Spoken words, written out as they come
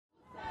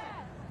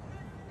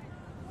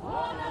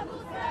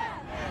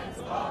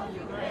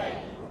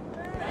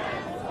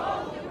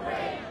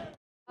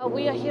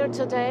We are here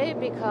today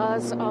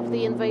because of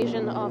the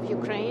invasion of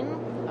Ukraine.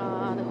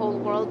 The whole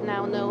world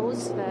now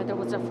knows that there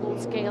was a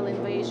full-scale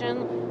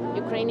invasion.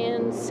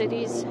 Ukrainian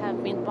cities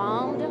have been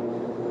bombed,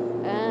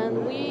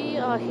 and we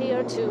are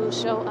here to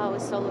show our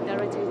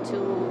solidarity to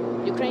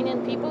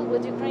Ukrainian people,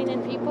 with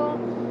Ukrainian people,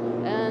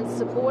 and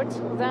support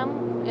them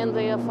in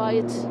their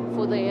fight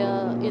for their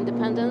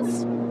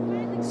independence,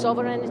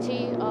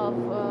 sovereignty of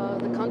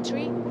the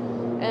country,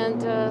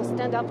 and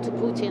stand up to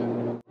Putin.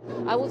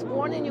 I was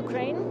born in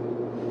Ukraine,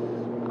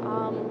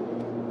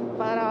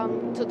 but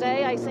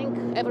today I think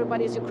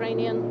everybody's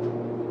Ukrainian.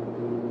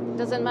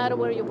 Doesn't matter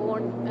where you're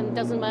born, and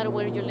doesn't matter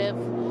where you live.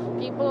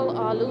 People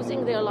are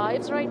losing their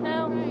lives right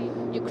now.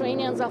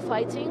 Ukrainians are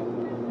fighting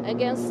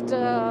against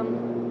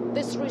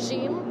this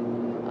regime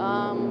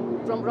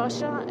from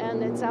Russia,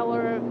 and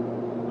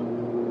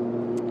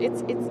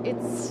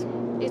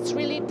it's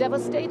really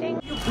devastating.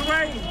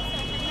 Ukraine,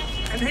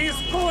 and he is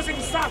causing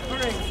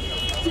suffering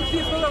to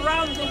people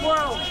around the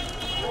world.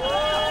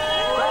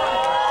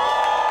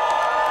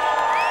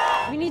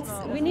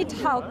 We need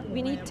help.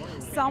 We need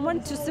someone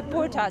to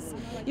support us.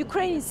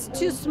 Ukraine is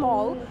too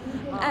small,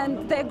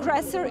 and the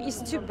aggressor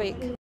is too big.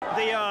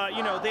 They are,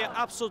 they're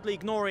absolutely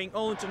ignoring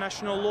all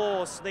international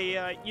laws.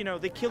 They're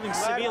killing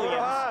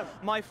civilians.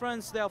 My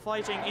friends, they are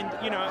fighting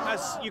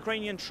as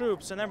Ukrainian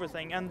troops and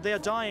everything, and they're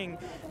dying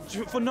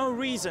for no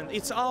reason.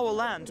 It's our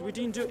land. We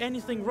didn't do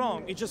anything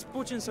wrong. It's just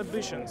Putin's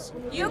ambitions.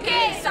 UK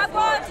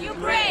support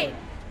Ukraine.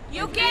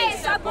 UK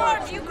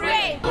support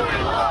Ukraine.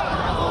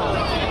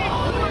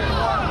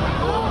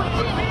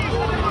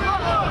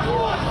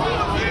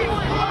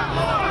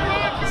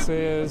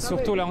 C'est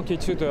surtout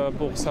l'inquiétude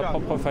pour sa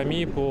propre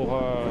famille,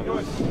 pour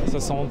sa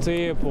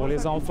santé, pour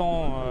les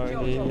enfants,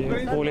 et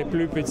pour les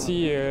plus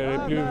petits et les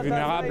plus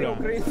vulnérables.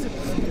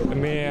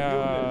 Mais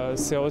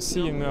c'est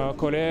aussi une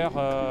colère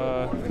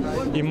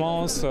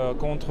immense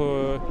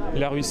contre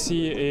la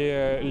Russie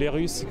et les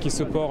Russes qui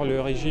supportent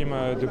le régime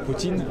de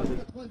Poutine.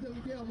 La Troisième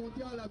Guerre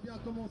mondiale a bien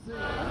commencé.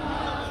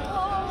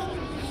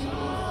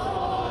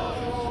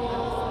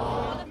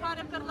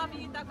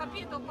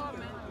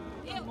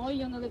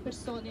 Muoiono le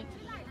persone,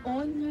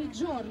 ogni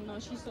giorno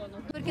ci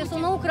sono. Perché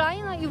sono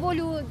ucraina e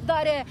voglio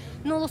dare,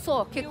 non lo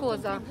so che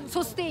cosa,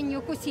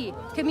 sostegno così,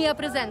 che mia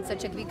presenza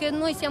c'è qui, che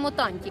noi siamo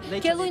tanti,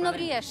 che lui non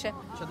riesce.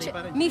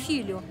 Mio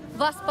figlio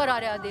va a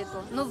sparare, ha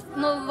detto,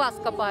 non va a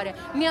scappare.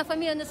 Mia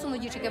famiglia nessuno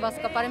dice che va a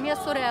scappare, mia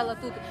sorella,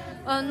 tutti.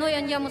 Noi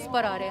andiamo a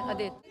sparare, ha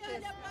detto.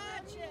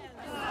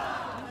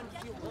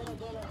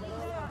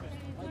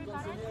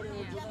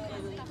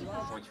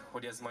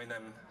 Hogy ez majd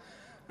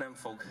nem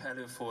fog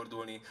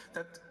előfordulni.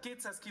 Tehát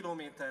 200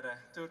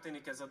 kilométerre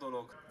történik ez a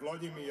dolog.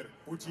 Vladimir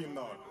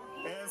Putinnal.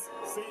 Ez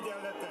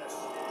szégyenletes.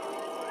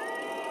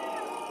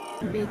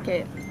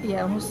 Béke,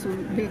 ilyen hosszú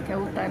béke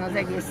után az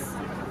egész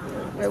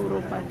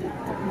Európát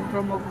itt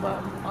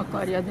romokba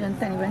akarja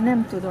dönteni, vagy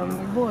nem tudom,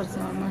 mi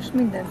borzalmas,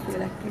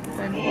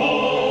 mindenféleképpen.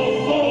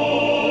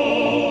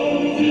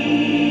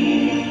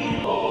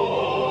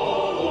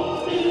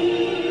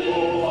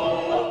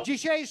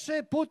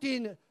 Dzisiejszy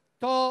Putin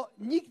to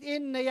nikt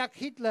inny jak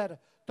Hitler,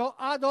 to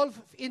Adolf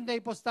w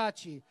innej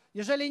postaci.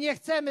 Jeżeli nie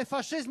chcemy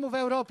faszyzmu w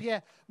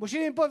Europie,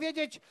 musimy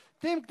powiedzieć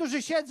tym,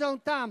 którzy siedzą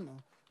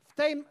tam, w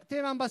tej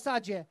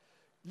ambasadzie,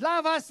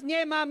 dla was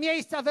nie ma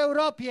miejsca w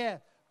Europie.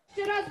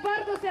 Jeszcze raz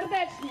bardzo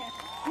serdecznie.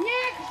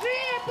 Niech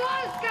żyje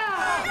Polska!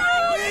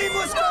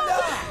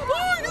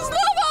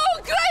 Слава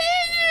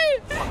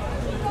Україні!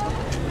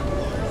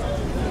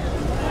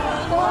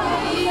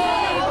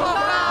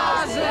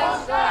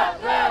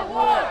 Stop the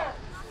war!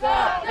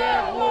 Stop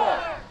the war!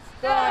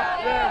 Stop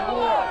the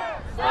war!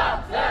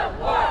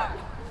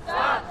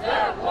 Stop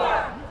the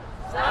war!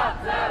 Stop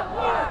the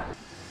war!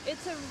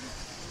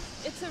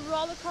 It's a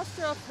roller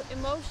coaster of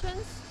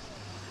emotions.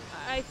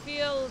 I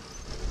feel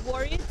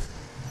worried,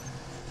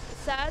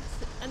 sad,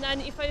 and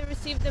then if I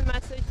receive the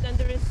message, then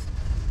there is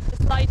a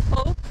slight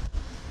hope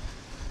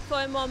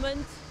for a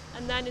moment,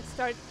 and then you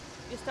start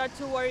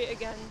to worry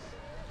again.